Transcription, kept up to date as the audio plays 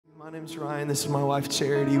My name's Ryan. This is my wife,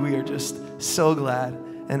 Charity. We are just so glad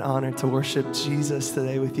and honored to worship Jesus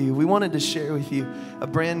today with you. We wanted to share with you a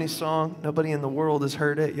brand new song. Nobody in the world has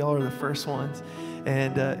heard it. Y'all are the first ones.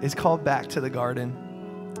 And it's called Back to the Garden.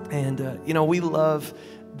 And, we love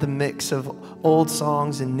the mix of old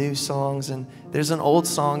songs and new songs. And there's an old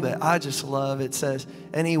song that I just love. It says,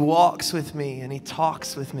 "And he walks with me, and he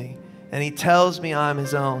talks with me, and he tells me I'm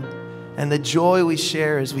his own. And the joy we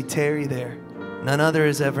share as we tarry there, none other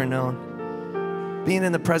has ever known." Being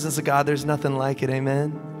in the presence of God, there's nothing like it,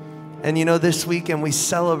 amen? And this weekend we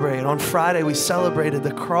celebrate. On Friday, we celebrated the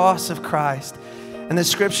cross of Christ. And the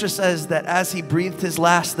scripture says that as he breathed his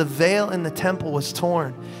last, the veil in the temple was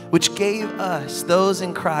torn, which gave us, those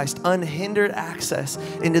in Christ, unhindered access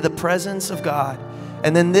into the presence of God.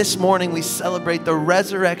 And then this morning we celebrate the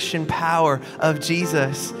resurrection power of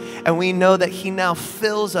Jesus. And we know that he now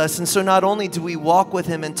fills us. And so not only do we walk with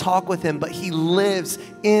him and talk with him, but he lives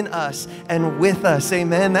in us and with us.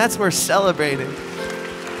 Amen. That's what we're celebrating.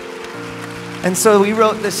 And so we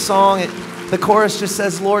wrote this song. The chorus just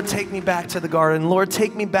says, "Lord, take me back to the garden. Lord,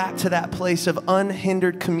 take me back to that place of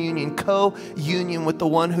unhindered communion, co-union with the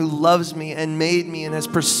one who loves me and made me and has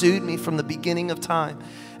pursued me from the beginning of time."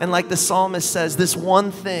 And like the psalmist says, this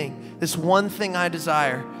one thing I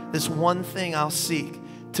desire, this one thing I'll seek,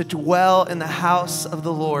 to dwell in the house of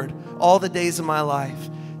the Lord all the days of my life,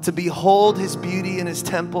 to behold his beauty in his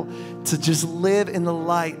temple, to just live in the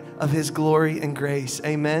light of his glory and grace.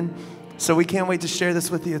 Amen. So we can't wait to share this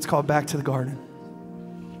with you. It's called Back to the Garden.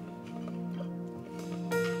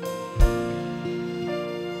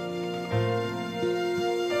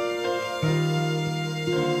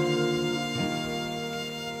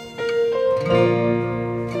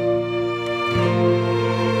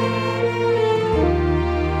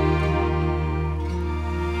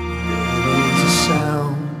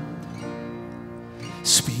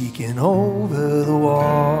 Speaking over the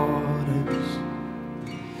waters,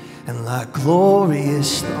 and like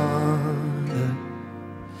glorious thunder,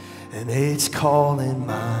 and it's calling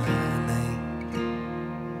my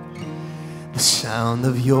name. The sound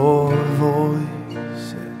of your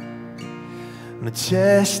voice,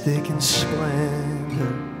 majestic in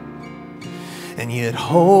splendor, and yet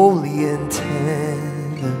holy and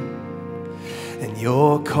tender, and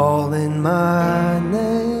you're calling my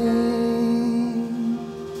name.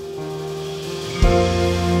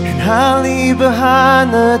 I leave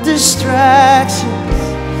behind the distractions.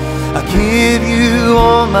 I give you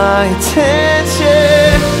all my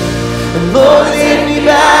attention. And Lord, lead me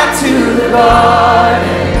back to the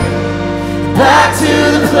garden, back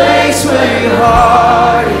to the place where your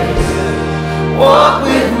heart is. Walk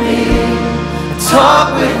with me and talk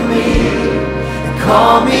with me and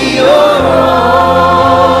call me your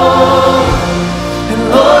own. And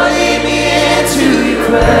Lord, lead me into your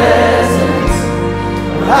presence.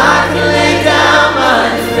 I can lay down my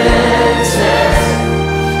defenses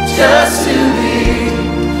just to be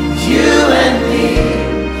you and me.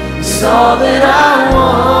 It's all that I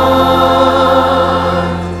want.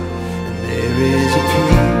 And there is a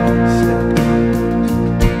peace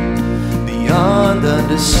beyond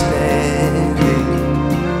understanding.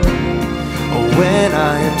 Oh, when I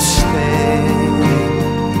am standing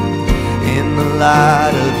in the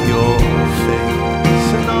light of your face.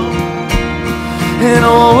 And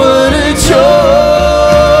oh, what a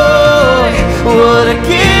joy, what a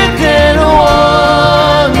gift and a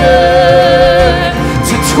wonder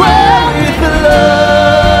to dwell with the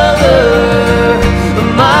lover of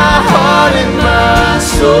my heart and my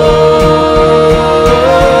soul.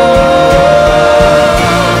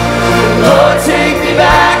 Lord, take me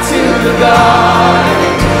back to the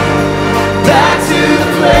garden, back to the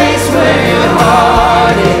place where your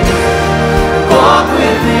heart is. Walk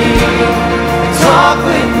with me, talk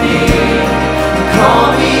with me, call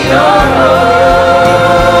me your own.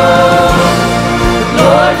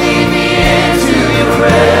 Lord, lead me into your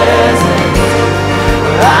presence,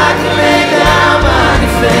 where I can lay down my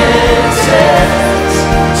defenses,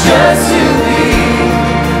 just to be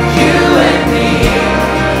you and me.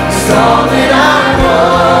 It's all that I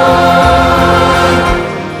want.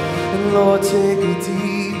 And Lord, take me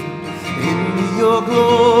deep into your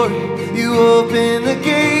glory. You open the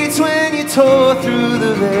gates when you tore through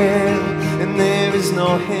the veil, and there is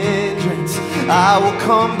no hindrance. I will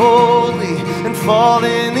come boldly and fall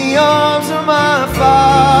in the arms of my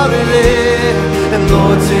Father there. And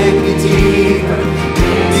Lord, take me deeper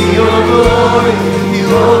into your glory. You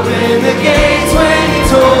open the gates when you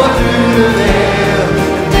tore through the veil,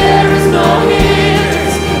 and there is no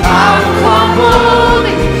hindrance. I will come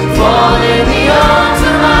boldly, fall in the arms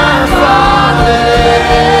of my Father there.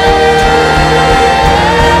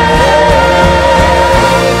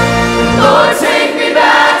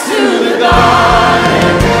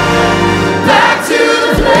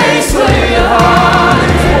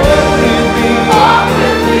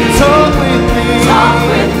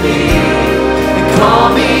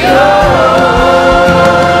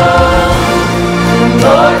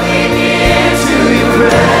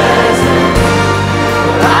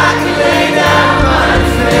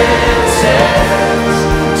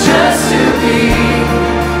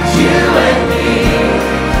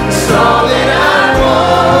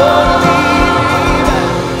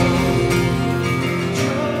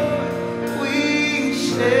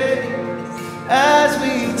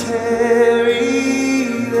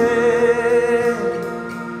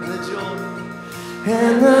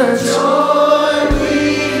 joy we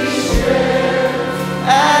share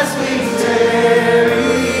as we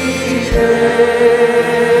tarry there.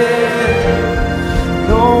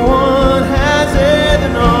 No one has ever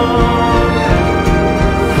known.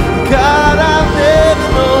 God, I've never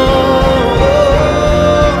known.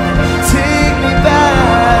 Take me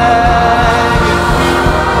back.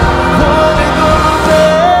 Holy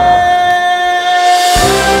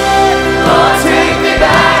Lord, take me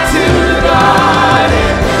back to the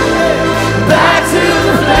garden, back to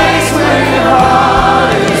the place where your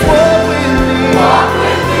heart is. Walk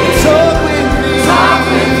with me, talk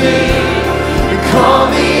with me, and call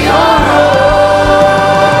me your own.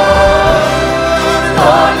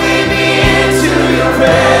 Lord, lead me into your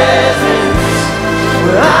presence,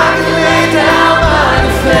 where I can lay down my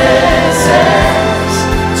defenses,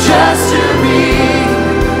 just to be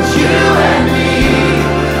you and me,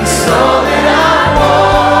 so that I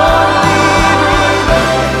won't leave.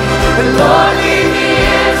 And Lord, lead me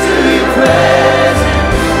into your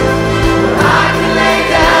presence, where I can lay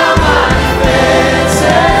down my defenses,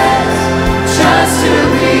 just to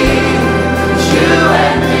be you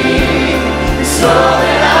and me, so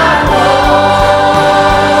that I won't.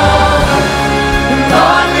 And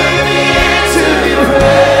Lord, lead me into your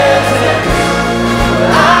presence,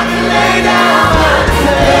 where I can lay down my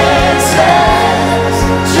defenses,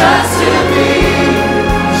 just to be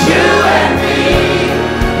you and me,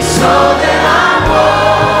 so that I won't.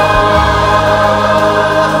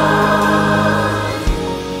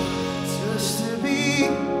 Just to be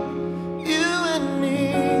you and me,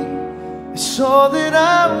 so that I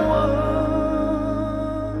won't.